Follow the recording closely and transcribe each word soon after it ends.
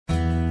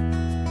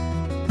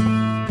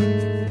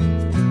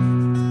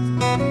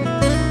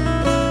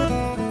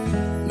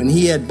when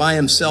he had by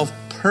himself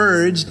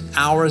purged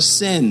our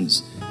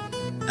sins.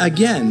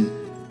 Again,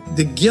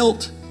 the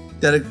guilt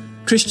that a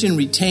Christian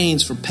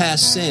retains for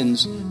past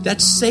sins,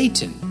 that's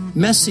Satan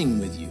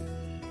messing with you.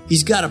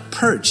 He's got a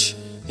perch,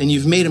 and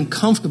you've made him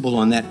comfortable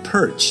on that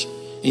perch.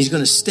 And he's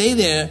going to stay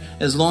there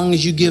as long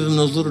as you give him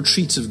those little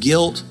treats of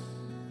guilt.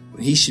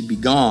 But he should be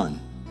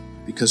gone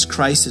because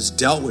Christ has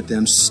dealt with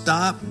them.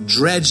 Stop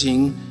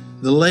dredging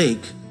the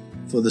lake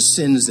for the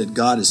sins that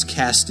God has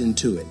cast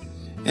into it.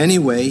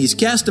 Anyway, he's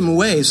cast them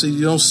away so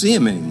you don't see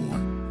him anymore.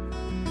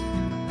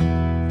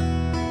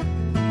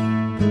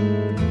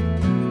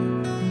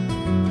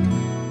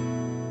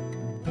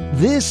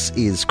 This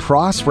is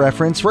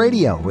Cross-Reference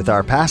Radio with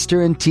our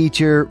pastor and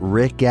teacher,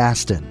 Rick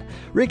Gaston.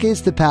 Rick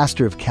is the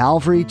pastor of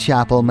Calvary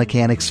Chapel,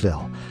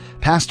 Mechanicsville.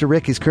 Pastor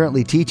Rick is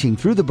currently teaching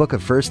through the book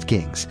of 1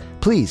 Kings.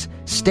 Please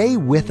stay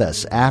with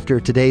us after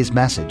today's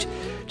message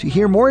to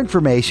hear more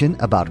information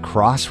about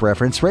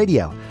Cross-Reference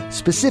Radio,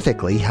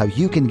 specifically how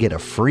you can get a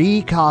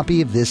free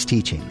copy of this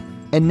teaching.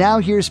 And now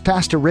here's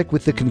Pastor Rick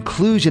with the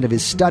conclusion of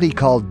his study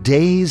called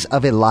Days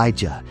of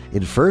Elijah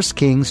in 1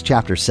 Kings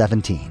chapter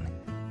 17.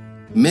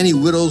 Many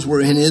widows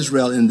were in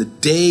Israel in the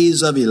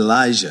days of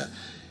Elijah,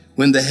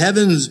 when the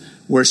heavens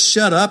were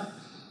shut up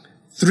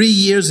 3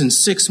 years and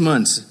 6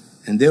 months,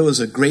 and there was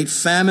a great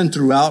famine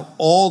throughout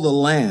all the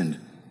land.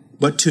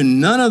 But to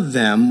none of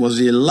them was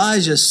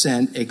Elijah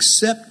sent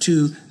except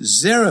to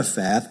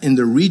Zarephath in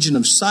the region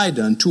of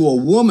Sidon, to a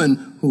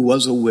woman who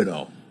was a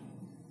widow.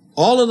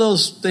 All of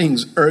those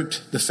things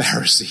irked the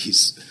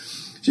Pharisees.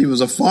 She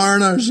was a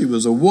foreigner, she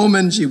was a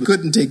woman, she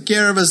couldn't take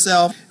care of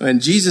herself.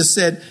 And Jesus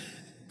said,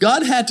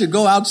 God had to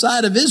go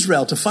outside of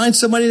Israel to find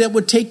somebody that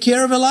would take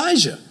care of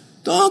Elijah.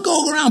 Don't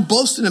go around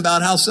boasting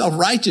about how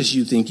self-righteous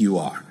you think you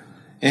are.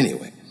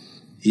 Anyway,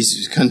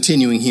 he's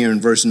continuing here in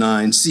verse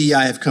 9. See,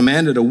 I have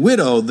commanded a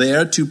widow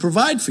there to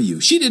provide for you.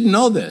 She didn't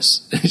know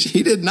this.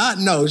 She did not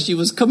know she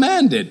was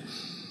commanded.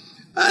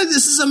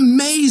 This is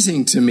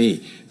amazing to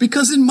me,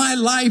 because in my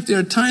life there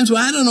are times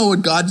where I don't know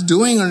what God's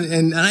doing,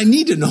 and I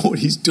need to know what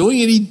he's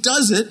doing, and he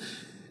does it.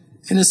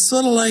 And it's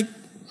sort of like,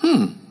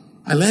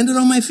 I landed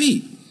on my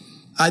feet.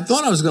 I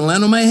thought I was going to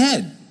land on my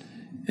head.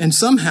 And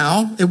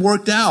somehow it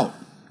worked out.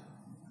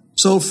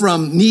 So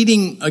from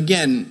needing,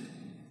 again,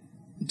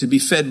 to be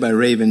fed by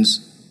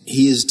ravens,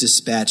 he is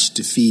dispatched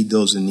to feed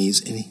those in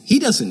need. And he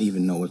doesn't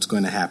even know what's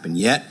going to happen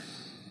yet.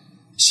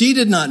 She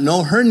did not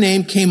know. Her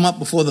name came up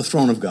before the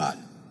throne of God.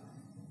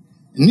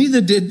 And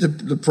neither did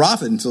the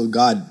prophet until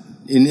God.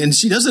 And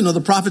she doesn't know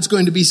the prophet's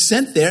going to be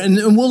sent there. And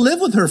we'll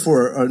live with her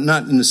for,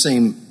 not in the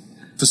same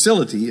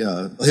facility.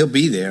 He'll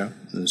be there.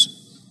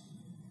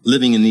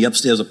 Living in the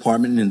upstairs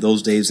apartment. In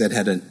those days, that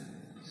had an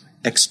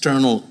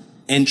external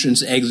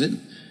entrance exit.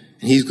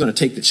 And he's going to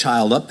take the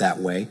child up that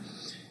way.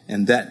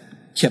 And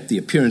that kept the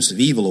appearance of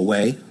evil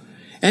away.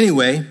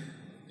 Anyway,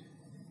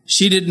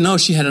 she didn't know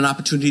she had an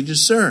opportunity to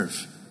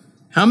serve.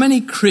 How many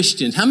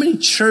Christians, how many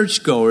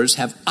churchgoers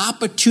have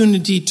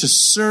opportunity to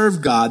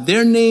serve God?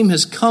 Their name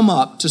has come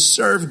up to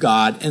serve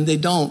God, and they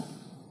don't.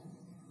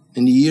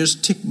 And the years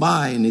tick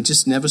by, and they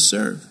just never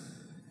serve.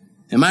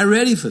 Am I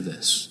ready for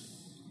this?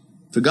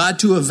 For God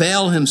to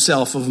avail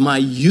himself of my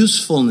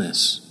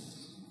usefulness,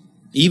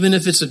 even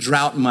if it's a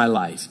drought in my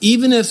life,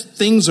 even if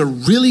things are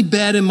really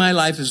bad in my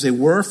life as they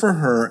were for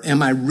her,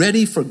 am I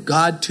ready for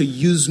God to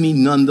use me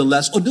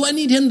nonetheless? Or do I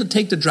need him to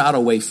take the drought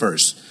away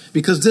first?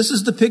 Because this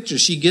is the picture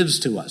she gives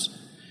to us.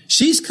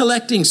 She's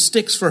collecting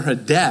sticks for her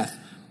death,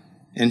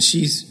 and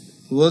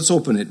let's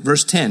open it,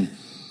 verse 10.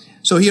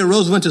 So he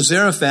arose, went to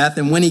Zarephath,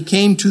 and when he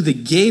came to the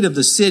gate of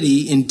the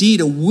city,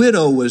 indeed a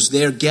widow was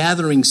there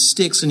gathering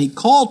sticks, and he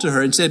called to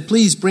her and said,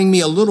 please bring me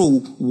a little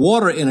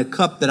water in a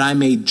cup that I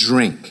may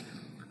drink.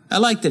 I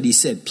like that he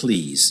said,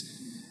 please.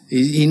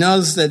 He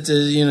knows that,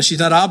 she's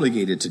not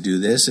obligated to do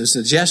this. It's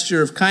a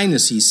gesture of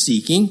kindness he's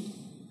seeking.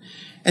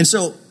 And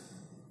so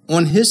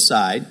on his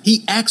side,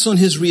 he acts on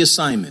his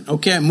reassignment.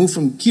 Okay, I moved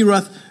from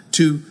Kirath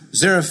to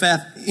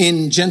Zarephath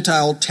in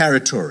Gentile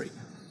territory.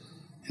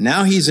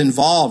 Now he's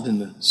involved in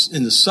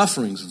the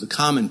sufferings of the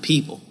common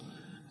people.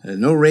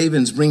 No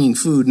ravens bringing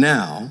food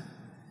now.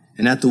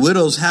 And at the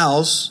widow's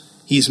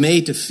house, he's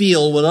made to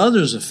feel what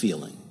others are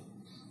feeling,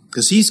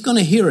 because he's going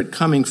to hear it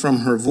coming from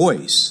her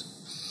voice.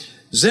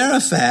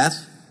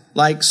 Zarephath,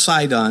 like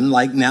Sidon,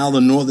 like now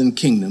the northern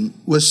kingdom,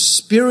 was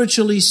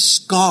spiritually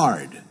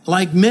scarred,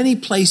 like many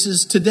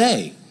places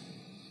today.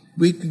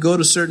 We could go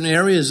to certain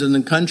areas in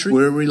the country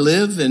where we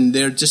live, and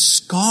they're just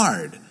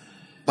scarred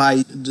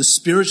by the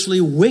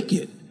spiritually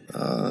wicked.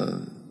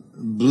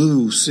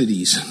 Blue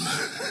cities.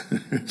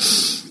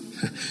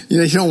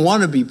 You don't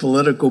want to be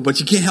political, but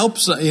you can't help,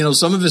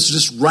 some of it's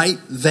just right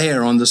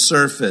there on the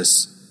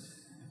surface.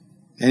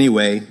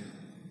 Anyway,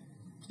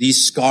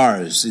 these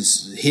scars,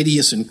 these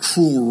hideous and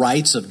cruel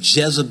rites of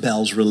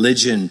Jezebel's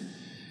religion,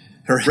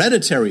 her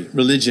hereditary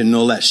religion,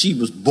 no less. She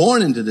was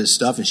born into this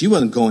stuff, and she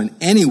wasn't going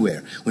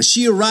anywhere. When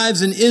she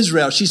arrives in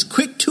Israel, she's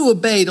quick to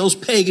obey those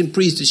pagan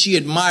priests that she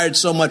admired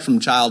so much from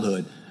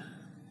childhood.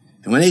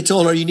 And when they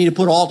told her, you need to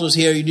put altars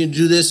here, you need to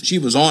do this, she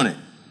was on it.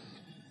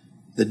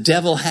 the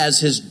devil has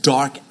his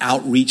dark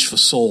outreach for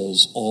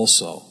souls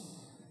also.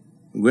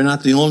 We're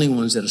not the only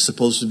ones that are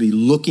supposed to be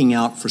looking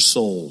out for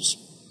souls.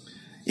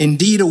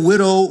 Indeed, a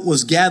widow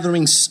was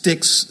gathering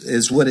sticks,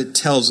 is what it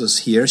tells us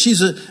here.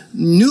 She's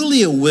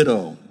newly a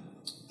widow.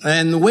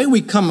 And the way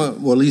we come,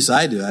 well, at least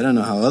I do, I don't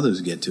know how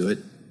others get to it.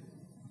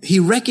 He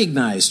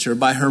recognized her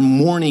by her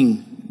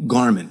mourning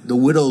garment, the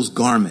widow's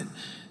garment.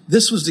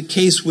 This was the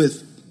case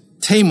with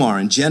Tamar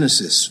in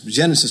Genesis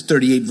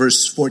 38,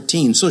 verse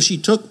 14. So she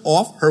took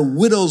off her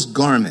widow's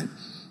garment,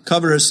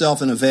 covered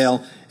herself in a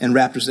veil, and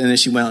wrapped herself, and then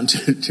she went out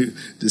to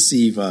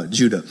deceive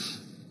Judah.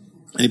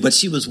 But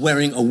she was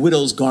wearing a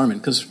widow's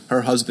garment because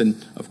her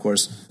husband, of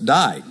course,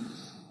 died.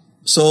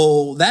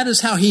 So that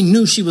is how he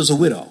knew she was a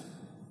widow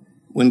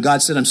when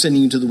God said, I'm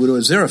sending you to the widow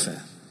of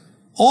Zarephath.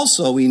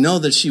 Also, we know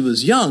that she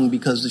was young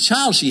because the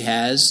child she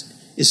has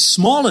is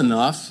small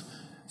enough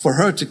for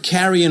her to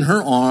carry in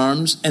her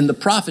arms and the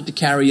prophet to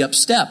carry up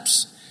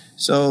steps.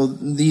 So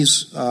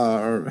these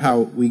are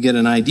how we get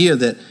an idea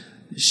that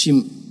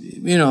she,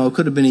 it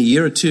could have been a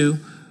year or two,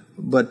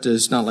 but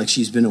it's not like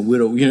she's been a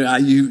widow.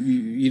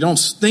 You don't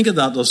think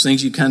about those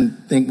things. You kind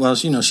of think, well,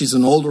 she's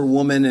an older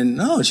woman, and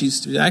no,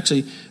 she's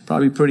actually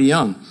probably pretty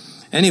young.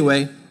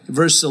 Anyway,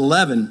 verse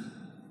 11,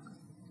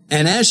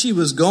 and as she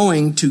was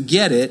going to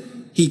get it,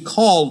 he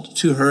called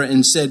to her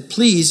and said,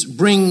 please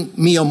bring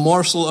me a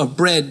morsel of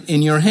bread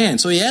in your hand.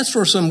 So he asked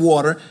for some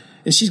water,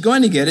 and she's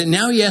going to get it.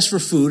 Now he asked for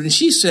food, and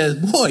she says,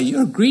 boy,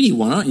 you're a greedy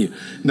one, aren't you?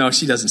 No,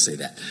 she doesn't say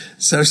that.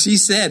 So she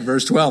said,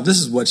 verse 12, this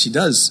is what she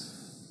does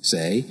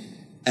say,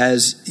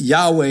 as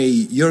Yahweh,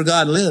 your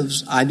God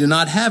lives, I do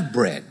not have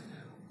bread,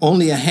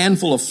 only a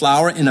handful of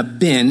flour in a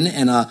bin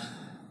and a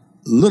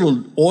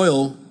little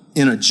oil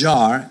in a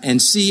jar. And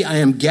see, I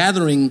am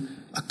gathering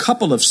a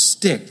couple of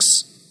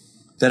sticks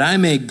that I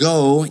may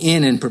go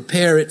in and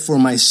prepare it for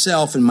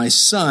myself and my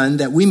son,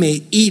 that we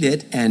may eat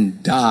it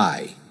and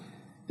die.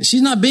 And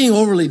she's not being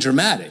overly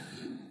dramatic.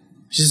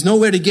 She's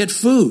nowhere to get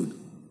food.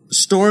 The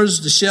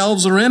stores, the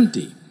shelves are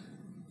empty.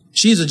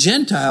 She's a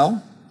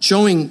Gentile,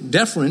 showing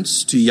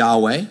deference to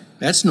Yahweh.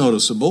 That's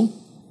noticeable.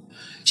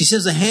 She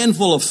says a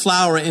handful of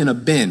flour in a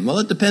bin. Well,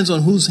 it depends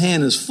on whose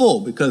hand is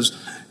full, because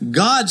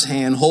God's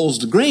hand holds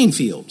the grain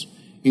fields.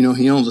 He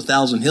owns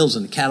 1,000 hills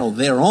and the cattle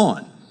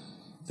thereon.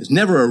 There's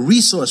never a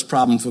resource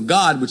problem for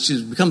God, which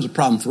becomes a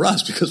problem for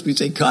us, because we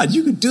say, God,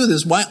 you could do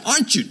this. Why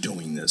aren't you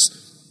doing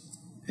this?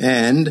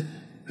 And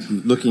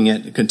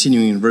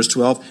continuing in verse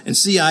 12, and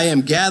see, I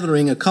am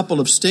gathering a couple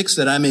of sticks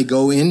that I may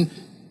go in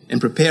and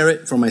prepare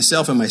it for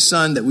myself and my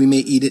son, that we may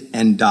eat it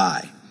and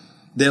die.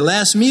 Their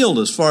last meal,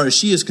 as far as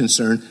she is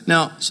concerned.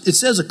 Now, it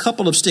says a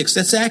couple of sticks.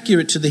 That's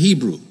accurate to the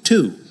Hebrew,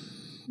 2.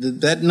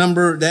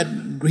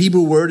 That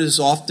Hebrew word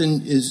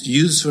is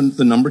used for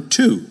the number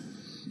 2.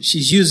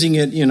 She's using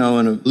it, in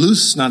a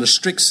loose, not a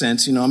strict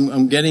sense.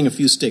 I'm getting a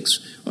few sticks.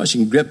 Well, she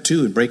can grab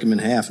 2 and break them in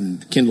half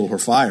and kindle her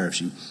fire if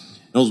she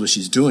knows what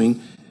she's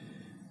doing.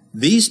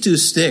 These 2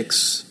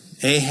 sticks,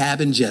 Ahab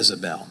and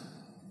Jezebel,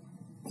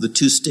 the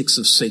 2 sticks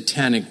of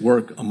satanic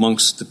work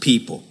amongst the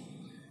people,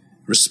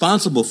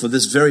 responsible for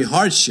this very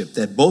hardship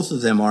that both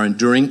of them are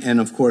enduring,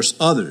 and of course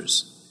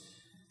others.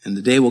 And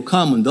the day will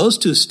come when those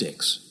 2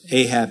 sticks,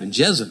 Ahab and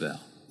Jezebel,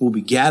 will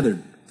be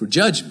gathered for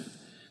judgment.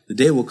 The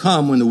day will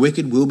come when the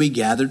wicked will be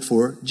gathered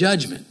for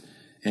judgment.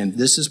 And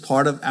this is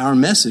part of our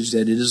message,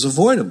 that it is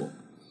avoidable.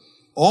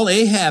 All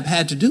Ahab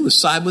had to do was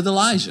side with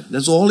Elijah.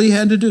 That's all he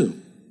had to do.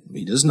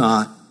 He does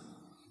not.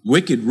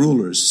 Wicked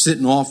rulers sit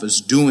in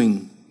office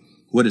doing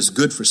what is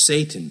good for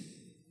Satan.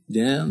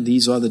 Yeah,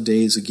 these are the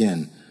days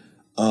again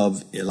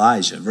of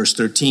Elijah. Verse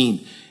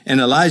 13,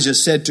 and Elijah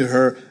said to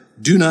her,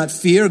 do not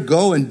fear,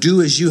 go and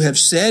do as you have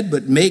said,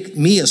 but make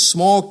me a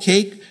small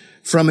cake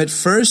from it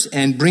first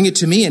and bring it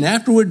to me, and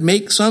afterward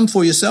make some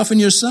for yourself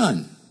and your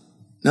son.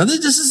 Now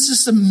this is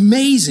just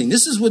amazing.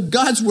 This is what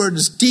God's word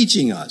is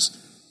teaching us.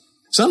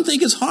 Some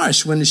think it's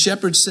harsh when the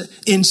shepherds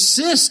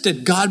insist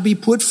that God be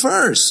put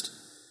first.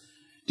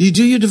 Do you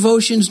do your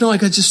devotions? No, I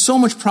got just so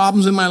much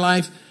problems in my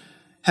life.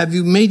 Have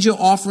you made your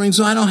offerings?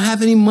 No, I don't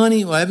have any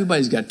money. Well,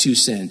 everybody's got 2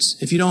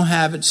 cents. If you don't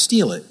have it,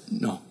 steal it.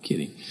 No,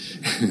 kidding.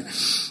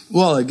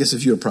 Well, I guess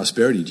if you're a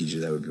prosperity teacher,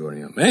 that would be what I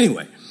am.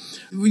 Anyway,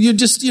 you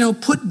just,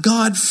 put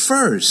God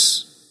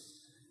first.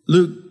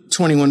 Luke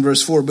 21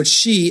 verse 4, but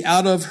she,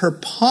 out of her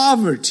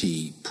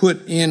poverty,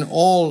 put in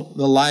all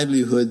the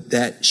livelihood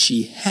that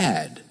she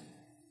had.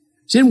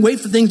 She didn't wait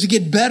for things to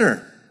get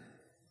better.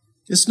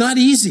 It's not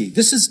easy.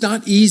 This is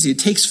not easy. It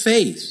takes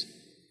faith.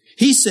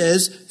 He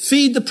says,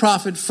 feed the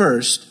prophet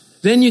first,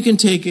 then you can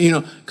take,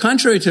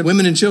 contrary to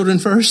women and children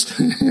first,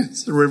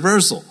 it's the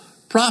reversal.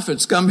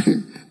 Prophets come.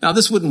 Now,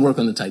 this wouldn't work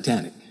on the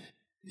Titanic.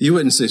 You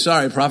wouldn't say,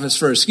 sorry, prophets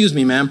first. Excuse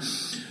me, ma'am.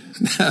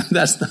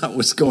 That's not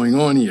what's going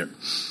on here.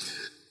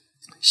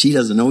 She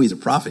doesn't know he's a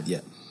prophet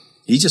yet.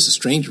 He's just a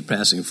stranger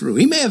passing through.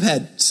 He may have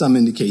had some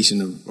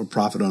indication of a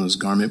prophet on his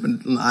garment,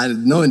 but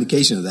no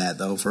indication of that,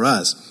 though, for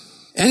us.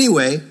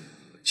 Anyway,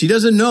 she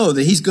doesn't know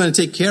that he's going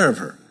to take care of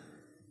her.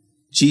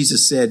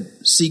 Jesus said,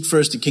 seek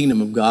first the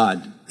kingdom of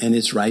God and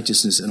its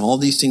righteousness, and all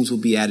these things will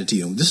be added to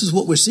you. This is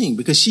what we're seeing,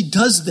 because she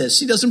does this.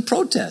 She doesn't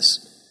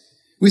protest.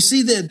 We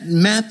see that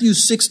Matthew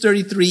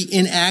 6:33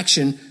 in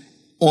action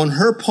on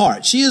her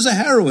part. She is a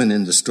heroine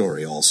in the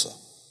story also.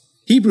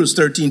 Hebrews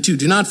 13:2,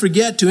 do not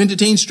forget to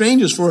entertain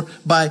strangers, for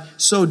by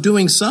so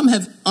doing some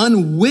have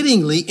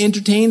unwittingly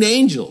entertained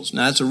angels.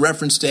 Now that's a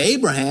reference to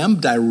Abraham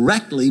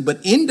directly, but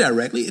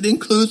indirectly it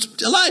includes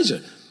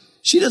Elijah.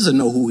 She doesn't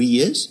know who he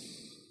is.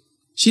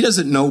 She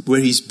doesn't know where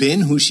he's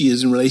been, who she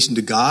is in relation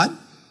to God.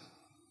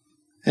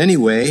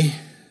 Anyway,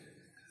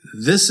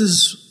 this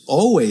is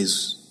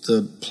always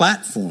the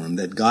platform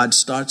that God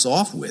starts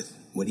off with,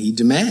 what he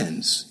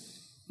demands.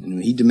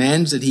 And he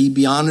demands that he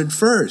be honored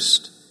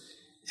first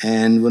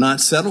and will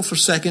not settle for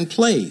second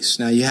place.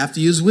 Now, you have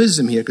to use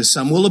wisdom here, because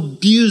some will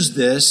abuse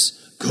this,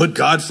 put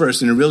God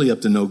first, and they're really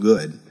up to no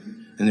good.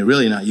 And they're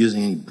really not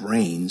using any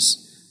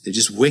brains. They're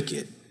just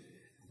wicked.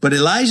 But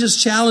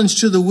Elijah's challenge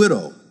to the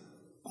widow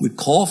would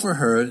call for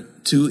her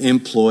to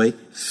employ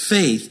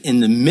faith in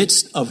the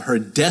midst of her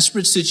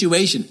desperate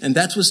situation. And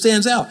that's what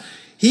stands out.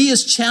 He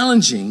is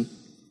challenging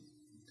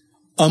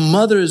a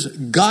mother's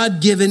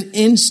God-given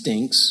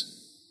instincts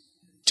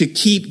to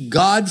keep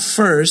God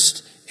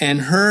first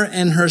and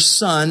her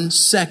son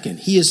second.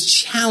 He is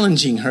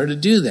challenging her to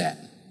do that.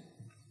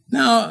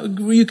 Now,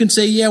 you can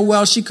say, yeah,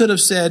 well, she could have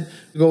said,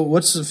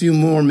 what's a few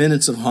more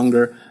minutes of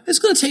hunger? It's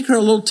going to take her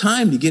a little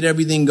time to get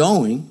everything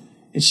going.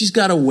 And she's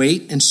got to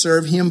wait and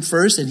serve him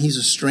first, and he's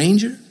a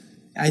stranger.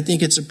 I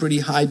think it's a pretty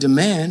high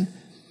demand.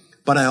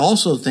 But I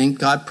also think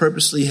God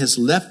purposely has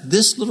left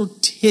this little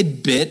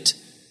tidbit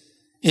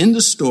in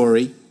the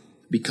story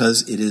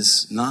because it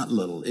is not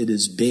little, it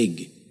is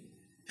big.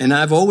 And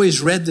I've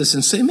always read this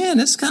and say, man,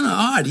 that's kind of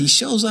odd. He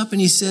shows up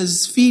and he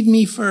says, feed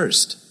me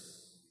first.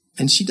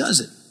 And she does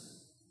it.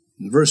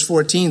 In verse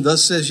 14,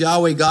 thus says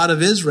Yahweh, God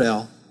of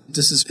Israel.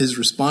 This is his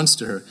response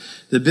to her.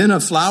 The bin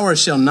of flour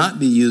shall not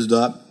be used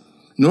up,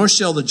 nor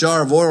shall the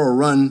jar of oil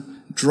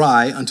run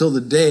dry until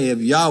the day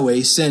of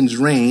Yahweh sends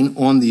rain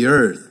on the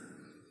earth.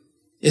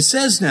 It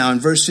says now in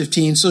verse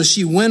 15, so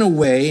she went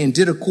away and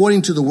did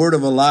according to the word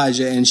of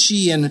Elijah, and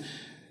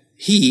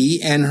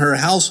he and her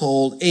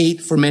household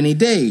ate for many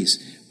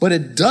days. But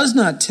it does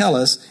not tell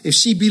us if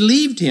she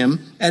believed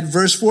him at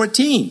verse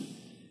 14.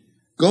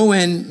 Go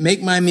and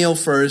make my meal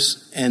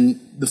first,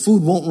 and the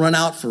food won't run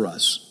out for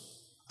us.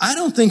 I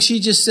don't think she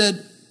just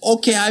said,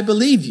 okay, I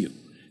believe you.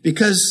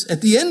 Because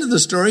at the end of the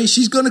story,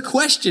 she's going to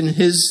question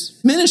his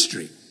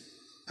ministry.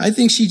 I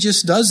think she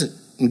just does it.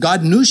 And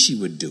God knew she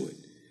would do it.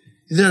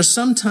 There are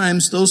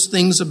sometimes those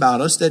things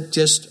about us that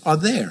just are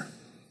there.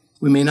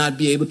 We may not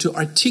be able to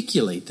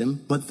articulate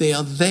them, but they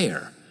are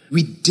there.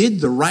 We did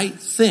the right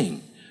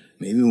thing.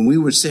 Maybe when we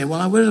would say, well,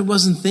 I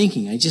wasn't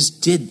thinking, I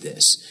just did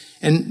this.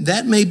 And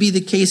that may be the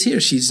case here.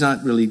 She's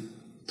not really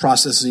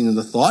processing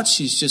the thoughts.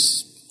 She's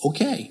just,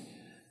 okay.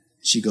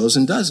 She goes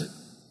and does it.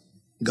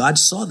 God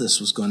saw this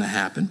was going to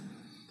happen.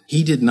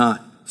 He did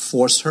not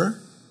force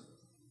her.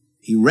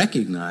 He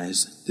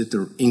recognized that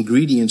the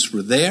ingredients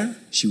were there.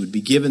 She would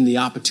be given the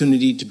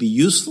opportunity to be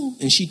useful,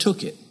 and she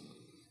took it.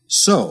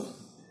 So,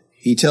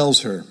 he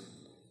tells her,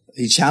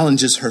 he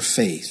challenges her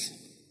faith.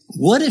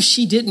 What if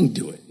she didn't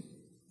do it?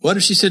 What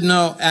if she said,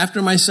 no,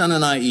 after my son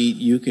and I eat,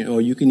 you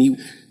can eat.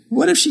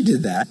 What if she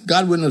did that?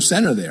 God wouldn't have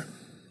sent her there.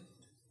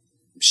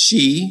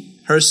 She,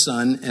 her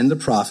son, and the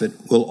prophet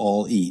will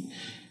all eat.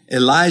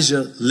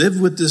 Elijah lived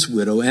with this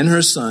widow and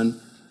her son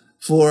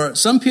for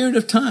some period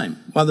of time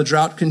while the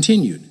drought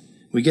continued.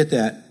 We get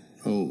that.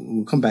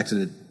 We'll come back to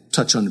that,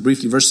 touch on it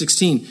briefly. Verse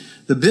 16,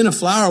 the bin of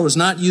flour was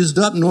not used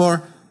up,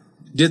 nor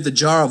did the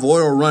jar of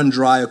oil run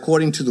dry,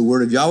 according to the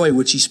word of Yahweh,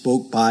 which he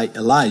spoke by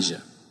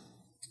Elijah.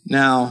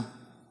 Now,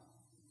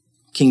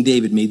 King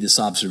David made this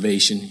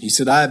observation. He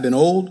said, I've been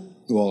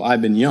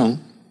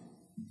young,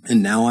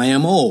 and now I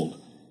am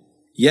old.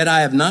 Yet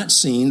I have not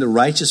seen the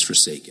righteous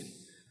forsaken,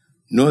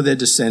 nor their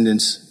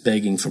descendants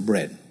begging for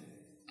bread.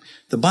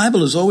 The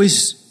Bible is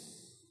always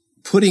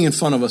putting in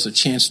front of us a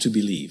chance to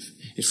believe.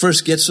 It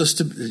first gets us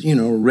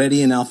to,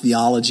 ready in our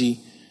theology,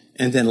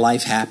 and then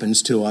life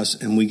happens to us,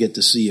 and we get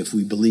to see if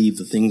we believe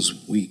the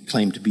things we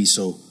claim to be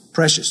so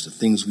precious, the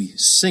things we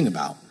sing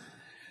about.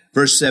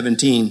 Verse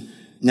 17,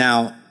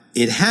 now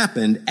it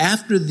happened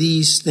after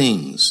these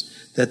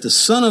things that the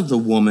son of the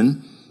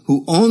woman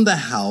who owned the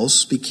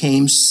house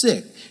became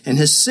sick, and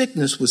his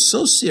sickness was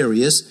so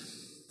serious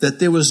that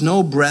there was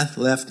no breath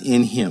left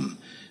in him.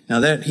 Now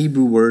that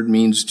Hebrew word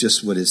means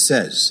just what it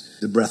says.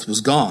 The breath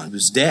was gone. It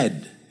was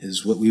dead,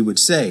 is what we would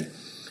say.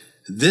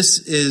 This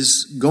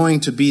is going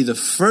to be the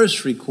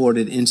first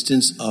recorded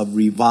instance of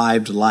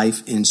revived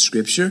life in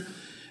Scripture.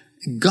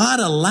 God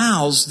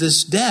allows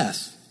this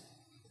death.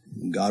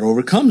 God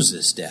overcomes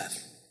this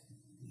death.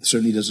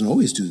 Certainly doesn't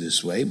always do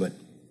this way, but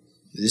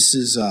this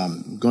is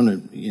going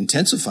to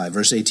intensify.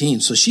 Verse 18,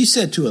 so she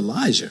said to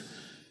Elijah,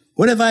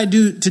 what have I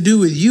to do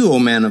with you, O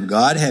man of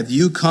God? Have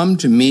you come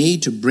to me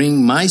to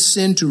bring my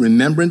sin to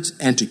remembrance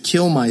and to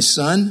kill my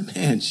son?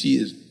 Man, she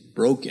is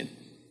broken.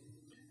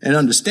 And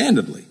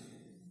understandably.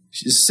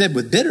 It's said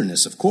with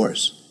bitterness, of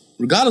course.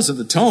 Regardless of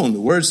the tone,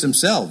 the words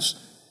themselves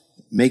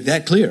make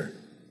that clear.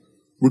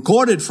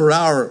 Recorded for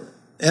our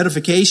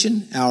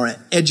edification, our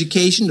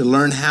education, to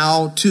learn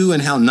how to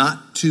and how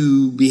not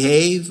to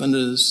behave under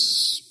the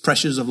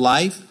pressures of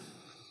life.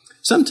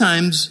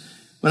 Sometimes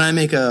when I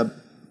make a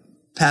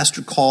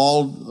pastoral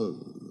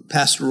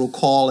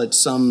call at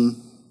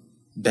some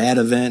bad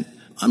event,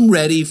 I'm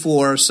ready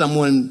for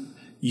someone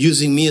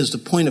using me as the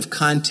point of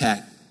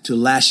contact to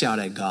lash out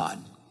at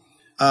God.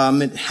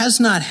 It has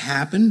not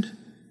happened.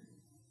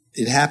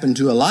 It happened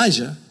to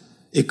Elijah.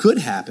 It could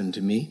happen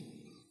to me.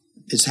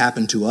 It's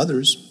happened to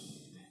others.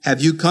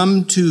 Have you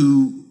come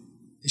to,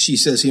 she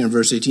says here in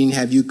verse 18,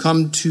 have you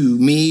come to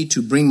me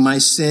to bring my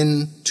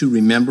sin to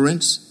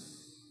remembrance?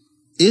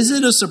 Is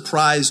it a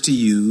surprise to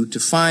you to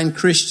find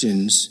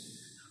Christians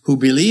who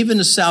believe in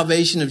the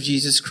salvation of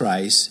Jesus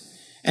Christ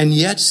and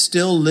yet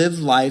still live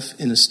life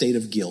in a state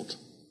of guilt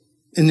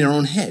in their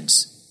own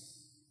heads?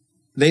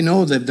 They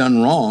know they've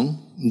done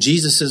wrong. And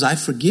Jesus says, I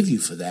forgive you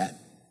for that.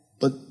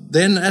 But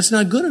then that's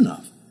not good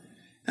enough.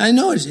 I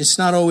know it's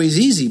not always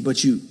easy,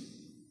 but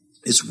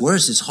it's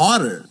worse. It's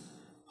harder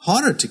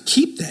to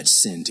keep that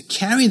sin, to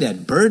carry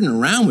that burden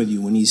around with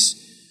you when he's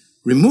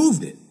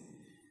removed it.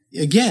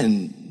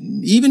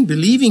 Again, even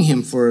believing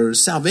him for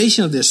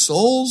salvation of their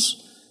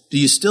souls, do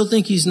you still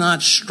think he's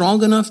not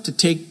strong enough to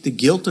take the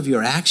guilt of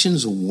your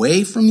actions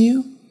away from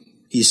you?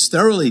 He's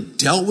thoroughly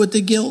dealt with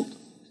the guilt,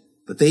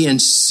 but they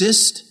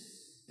insist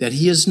that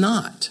he is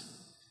not.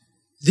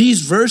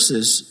 These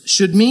verses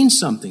should mean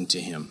something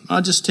to him.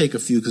 I'll just take a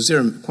few, because there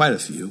are quite a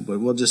few, but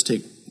we'll just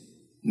take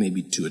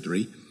maybe 2 or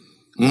 3.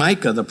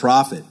 Micah the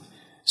prophet,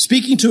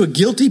 speaking to a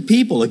guilty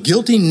people, a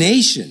guilty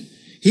nation,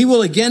 he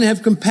will again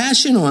have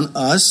compassion on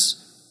us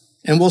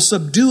and will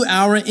subdue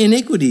our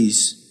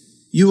iniquities.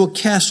 You will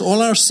cast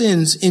all our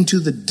sins into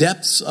the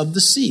depths of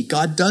the sea.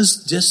 God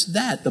does just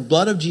that. The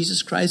blood of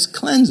Jesus Christ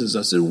cleanses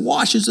us. It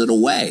washes it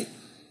away.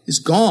 It's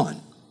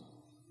gone.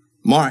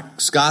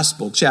 Mark's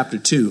Gospel, chapter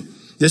 2.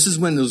 This is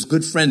when those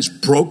good friends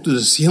broke through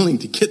the ceiling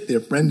to get their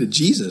friend to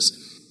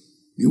Jesus.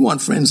 You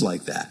want friends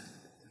like that.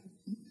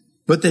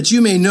 But that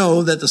you may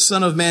know that the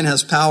Son of Man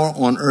has power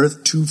on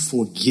earth to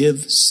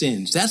forgive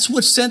sins. That's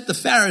what sent the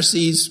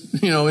Pharisees,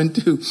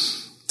 into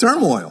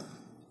turmoil.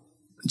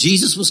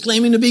 Jesus was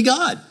claiming to be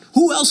God.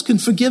 Who else can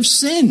forgive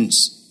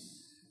sins?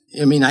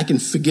 I can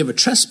forgive a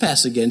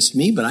trespass against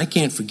me, but I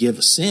can't forgive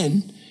a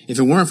sin. If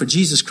it weren't for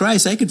Jesus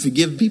Christ, I could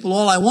forgive people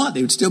all I want.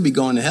 They would still be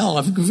going to hell.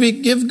 I could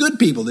forgive good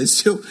people. They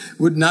still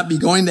would not be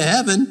going to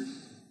heaven.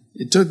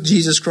 It took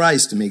Jesus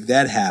Christ to make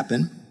that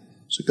happen.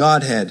 So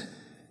God had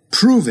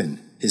proven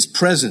his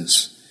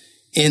presence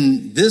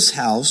in this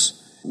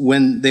house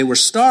when they were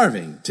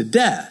starving to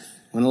death.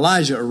 When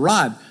Elijah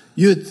arrived,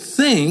 you'd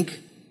think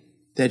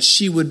that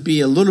she would be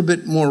a little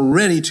bit more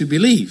ready to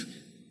believe,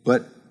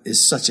 but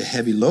it's such a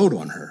heavy load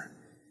on her.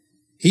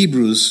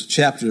 Hebrews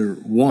chapter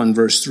 1,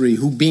 verse 3,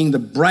 who being the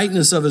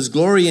brightness of his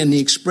glory and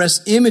the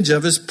express image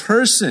of his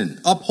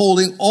person,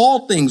 upholding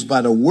all things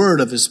by the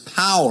word of his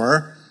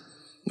power,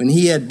 when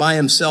he had by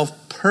himself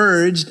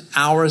purged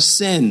our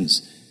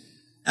sins.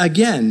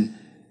 Again,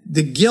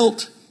 the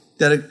guilt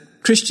that a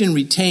Christian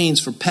retains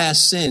for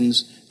past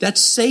sins, that's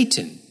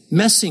Satan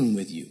messing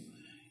with you.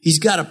 He's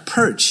got a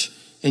perch,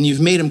 and you've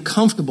made him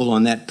comfortable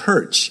on that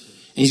perch.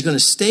 And he's going to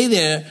stay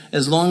there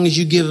as long as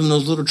you give him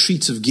those little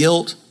treats of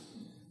guilt.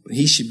 But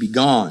he should be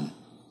gone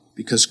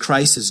because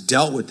Christ has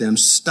dealt with them.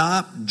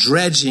 Stop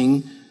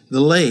dredging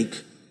the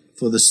lake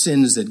for the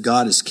sins that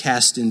God has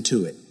cast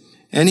into it.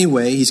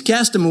 Anyway, he's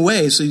cast them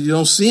away so you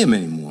don't see him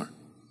anymore.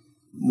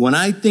 When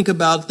I think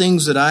about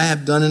things that I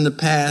have done in the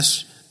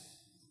past,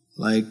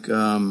 like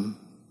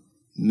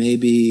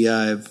maybe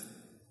I've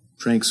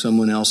drank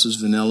someone else's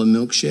vanilla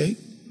milkshake,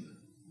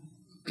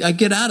 I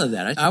get out of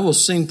that. I will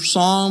sing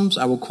psalms.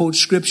 I will quote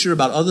scripture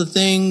about other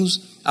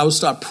things. I will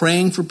start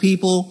praying for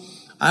people.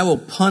 I will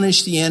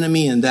punish the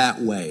enemy in that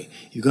way.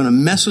 You're going to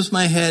mess with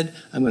my head.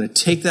 I'm going to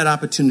take that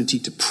opportunity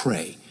to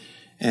pray.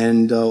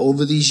 And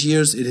over these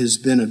years, it has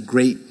been a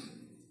great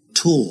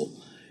tool.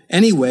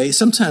 Anyway,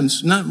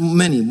 sometimes, not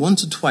many,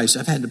 once or twice,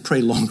 I've had to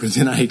pray longer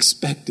than I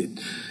expected.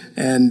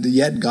 And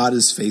yet God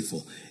is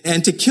faithful.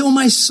 And to kill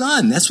my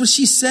son, that's what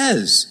she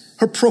says.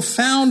 Her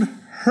profound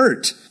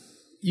hurt.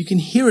 You can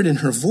hear it in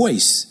her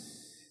voice.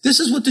 This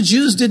is what the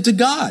Jews did to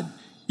God.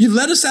 You've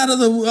led us out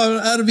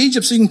of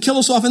Egypt so you can kill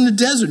us off in the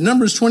desert.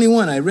 Numbers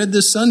 21. I read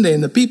this Sunday,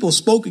 and the people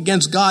spoke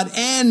against God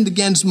and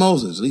against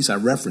Moses. At least I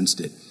referenced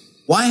it.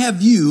 Why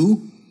have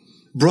you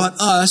brought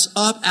us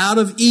up out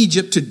of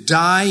Egypt to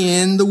die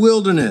in the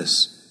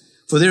wilderness?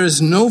 For there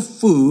is no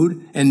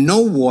food and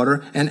no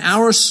water, and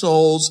our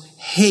souls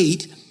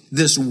hate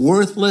this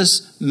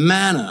worthless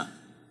manna.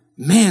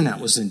 Man,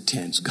 that was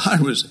intense. God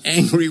was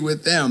angry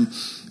with them.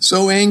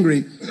 So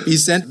angry, he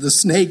sent the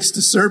snakes,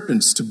 the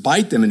serpents, to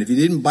bite them. And if he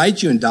didn't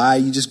bite you and die,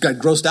 you just got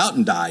grossed out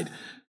and died.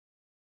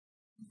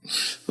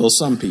 Well,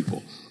 some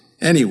people.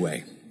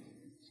 Anyway,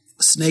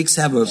 snakes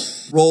have a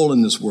role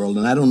in this world,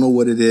 and I don't know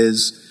what it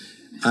is.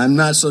 I'm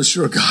not so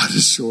sure God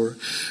is sure,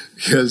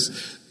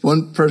 because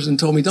One person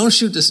told me, don't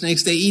shoot the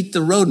snakes, they eat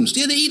the rodents.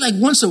 Yeah, they eat like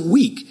once a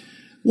week.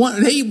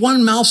 They eat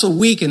one mouse a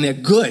week and they're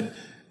good.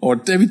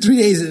 Or every 3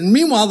 days. And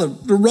meanwhile,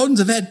 the rodents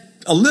have had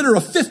a litter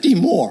of 50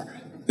 more.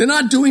 They're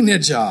not doing their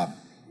job.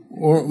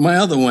 Or my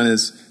other one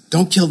is,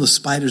 don't kill the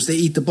spiders, they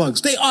eat the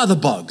bugs. They are the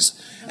bugs.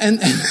 And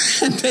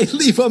they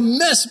leave a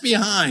mess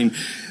behind.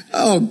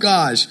 Oh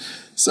gosh,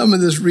 some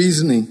of this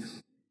reasoning.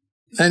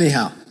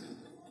 Anyhow,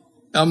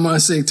 I'm going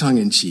to say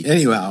tongue-in-cheek.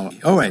 Anyhow,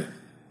 all right.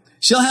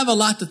 She'll have a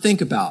lot to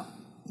think about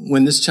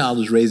when this child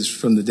is raised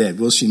from the dead,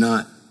 will she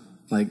not?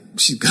 Like,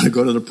 she's going to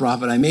go to the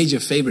prophet, I made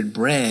your favorite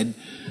bread.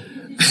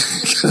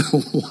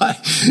 Why?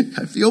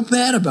 I feel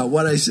bad about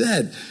what I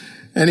said.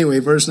 Anyway,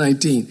 verse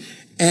 19.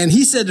 And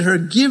he said to her,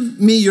 give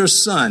me your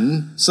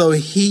son. So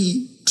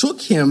he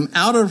took him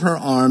out of her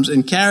arms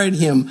and carried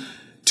him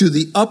to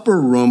the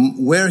upper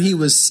room where he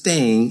was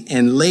staying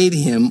and laid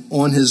him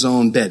on his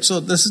own bed. So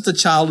this is the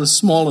child is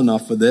small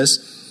enough for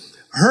this.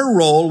 Her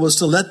role was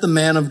to let the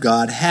man of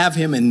God have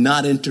him and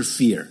not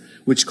interfere,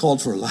 which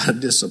called for a lot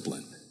of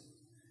discipline.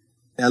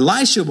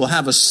 Elisha will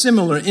have a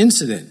similar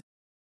incident.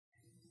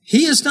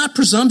 He is not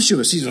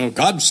presumptuous. He's, oh,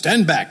 God,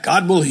 stand back.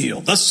 God will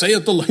heal. Thus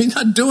saith the Lord. He's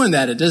not doing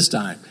that at this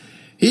time.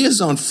 He is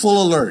on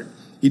full alert.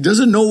 He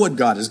doesn't know what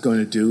God is going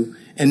to do.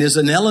 And there's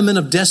an element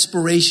of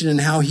desperation in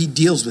how he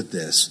deals with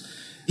this.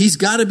 He's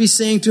got to be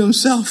saying to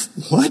himself,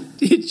 what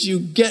did you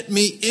get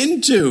me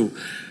into?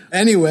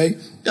 Anyway,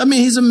 I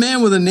mean, he's a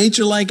man with a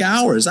nature like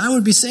ours. I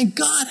would be saying,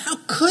 God, how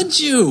could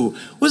you?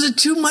 Was it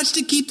too much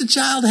to keep the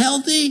child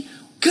healthy?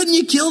 Couldn't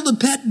you kill the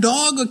pet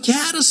dog or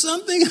cat or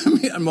something? I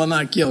mean, well,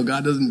 not kill.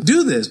 God doesn't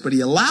do this, but he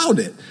allowed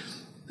it.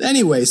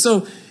 Anyway,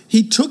 so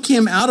he took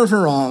him out of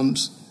her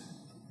arms,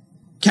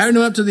 carried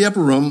him up to the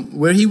upper room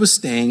where he was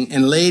staying,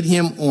 and laid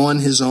him on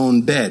his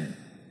own bed.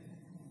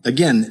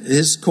 Again,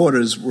 his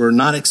quarters were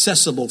not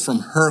accessible from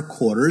her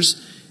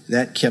quarters.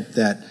 That kept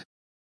that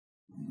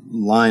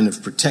line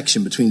of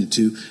protection between the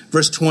two.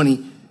 Verse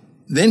 20,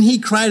 then he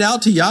cried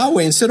out to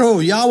Yahweh and said, oh,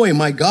 Yahweh,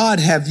 my God,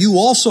 have you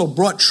also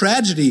brought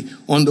tragedy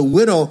on the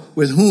widow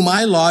with whom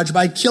I lodge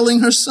by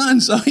killing her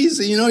son? So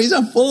he's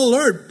on full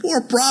alert.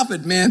 Poor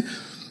prophet, man.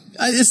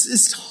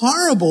 It's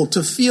horrible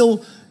to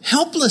feel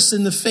helpless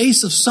in the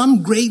face of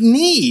some great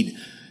need.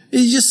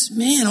 It's just,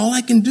 man, all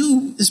I can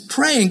do is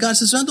pray. And God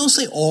says, don't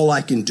say all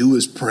I can do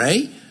is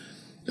pray.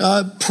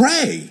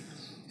 Pray.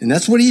 And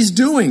that's what he's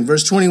doing.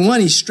 Verse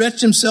 21, he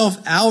stretched himself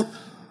out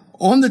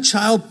on the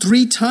child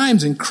 3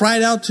 times and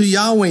cried out to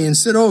Yahweh and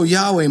said, oh,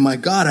 Yahweh, my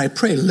God, I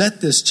pray,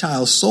 let this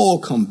child's soul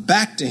come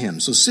back to him.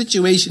 So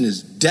situation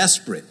is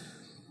desperate.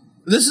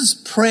 This is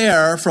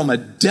prayer from a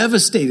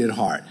devastated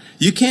heart.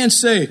 You can't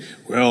say,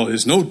 well,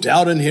 there's no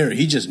doubt in here.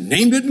 He just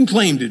named it and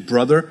claimed it,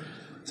 brother.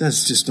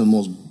 That's just the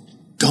most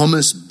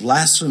dumbest,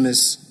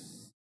 blasphemous,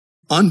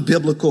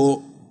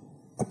 unbiblical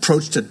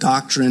approach to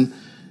doctrine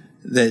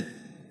that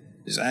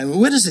is,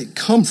 where does it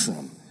come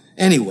from?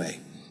 Anyway,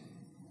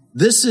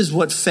 this is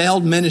what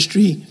failed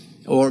ministry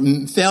or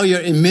failure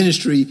in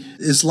ministry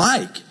is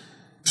like.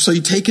 So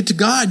you take it to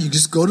God. You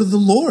just go to the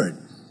Lord.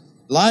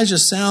 Elijah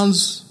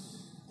sounds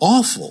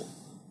awful.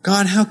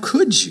 God, how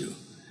could you?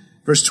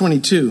 Verse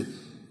 22,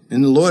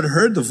 and the Lord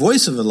heard the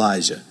voice of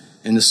Elijah,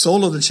 and the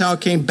soul of the child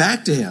came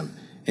back to him,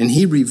 and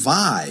he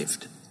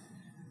revived.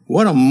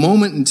 What a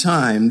moment in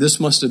time this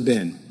must have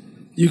been.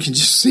 You can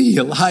just see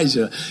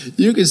Elijah.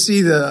 You can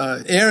see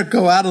the air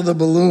go out of the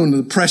balloon,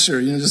 the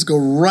pressure, just go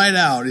right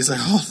out. He's like,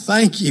 oh,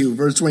 thank you.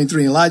 Verse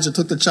 23, Elijah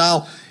took the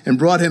child and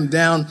brought him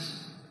down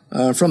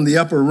from the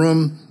upper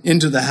room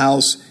into the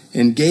house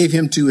and gave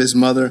him to his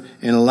mother.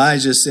 And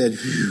Elijah said,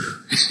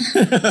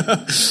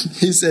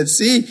 he said,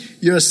 see,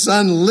 your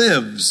son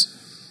lives.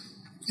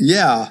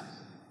 Yeah,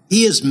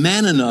 he is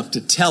man enough to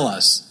tell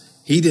us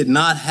he did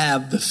not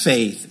have the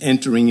faith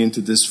entering into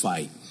this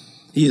fight.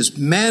 He is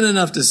man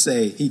enough to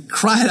say he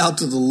cried out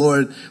to the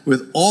Lord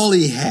with all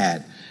he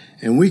had.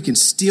 And we can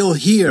still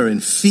hear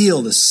and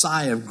feel the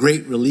sigh of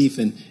great relief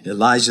in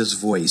Elijah's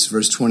voice.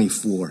 Verse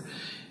 24.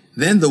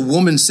 Then the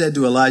woman said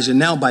to Elijah,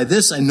 now by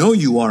this I know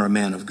you are a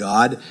man of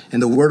God,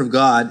 and the word of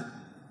God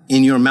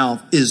in your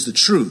mouth is the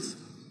truth.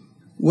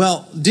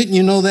 Well, didn't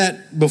you know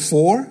that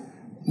before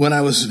when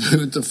I was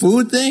with the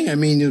food thing? I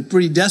mean, you're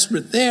pretty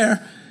desperate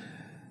there.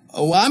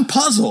 Oh, I'm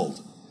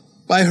puzzled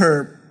by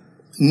her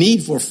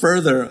need for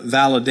further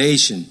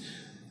validation.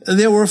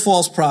 There were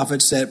false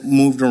prophets that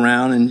moved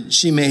around, and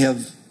she may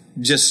have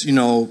just,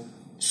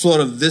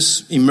 sort of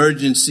this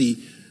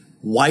emergency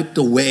wiped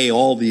away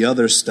all the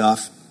other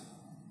stuff.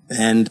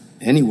 And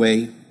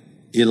anyway,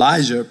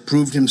 Elijah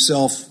proved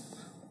himself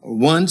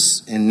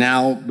once, and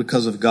now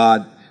because of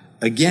God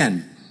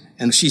again.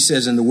 And she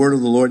says, and the word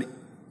of the Lord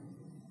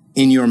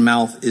in your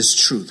mouth is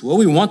truth. Well,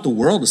 we want the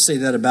world to say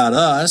that about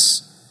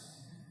us.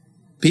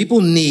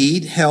 People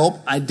need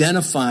help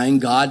identifying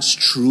God's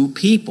true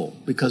people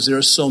because there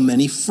are so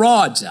many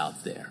frauds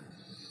out there.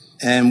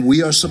 And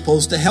we are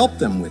supposed to help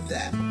them with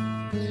that.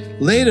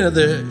 Later,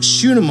 the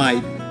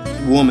Shunammite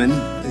woman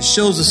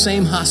shows the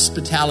same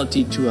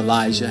hospitality to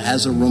Elijah,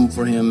 has a room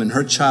for him, and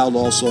her child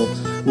also.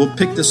 We'll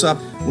pick this up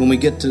when we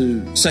get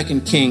to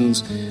 2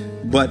 Kings.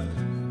 But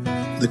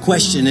the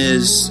question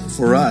is,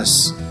 for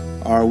us,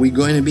 are we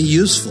going to be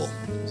useful?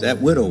 That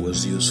widow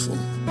was useful.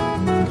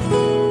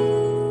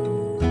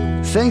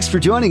 Thanks for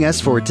joining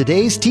us for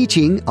today's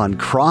teaching on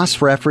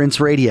Cross Reference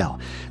Radio.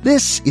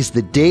 This is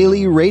the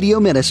daily radio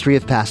ministry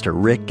of Pastor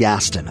Rick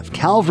Gaston of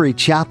Calvary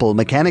Chapel,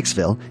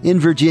 Mechanicsville in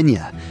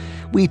Virginia.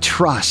 We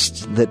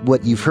trust that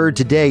what you've heard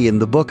today in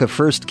the book of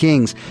 1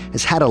 Kings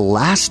has had a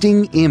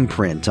lasting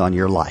imprint on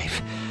your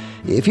life.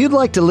 If you'd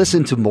like to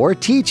listen to more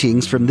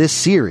teachings from this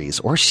series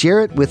or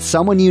share it with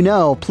someone you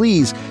know,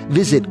 please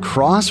visit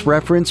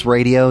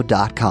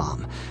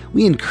crossreferenceradio.com.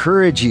 We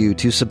encourage you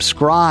to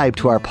subscribe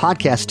to our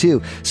podcast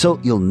too, so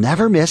you'll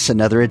never miss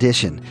another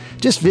edition.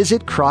 Just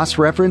visit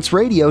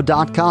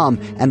crossreferenceradio.com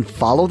and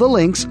follow the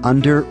links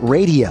under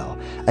radio.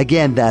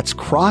 Again, that's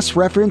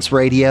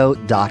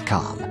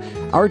crossreferenceradio.com.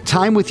 Our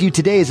time with you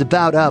today is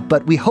about up,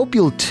 but we hope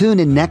you'll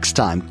tune in next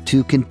time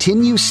to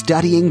continue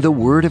studying the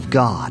Word of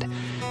God.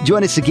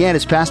 Join us again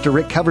as Pastor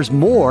Rick covers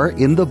more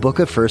in the book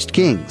of 1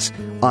 Kings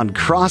on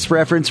Cross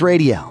Reference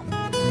Radio.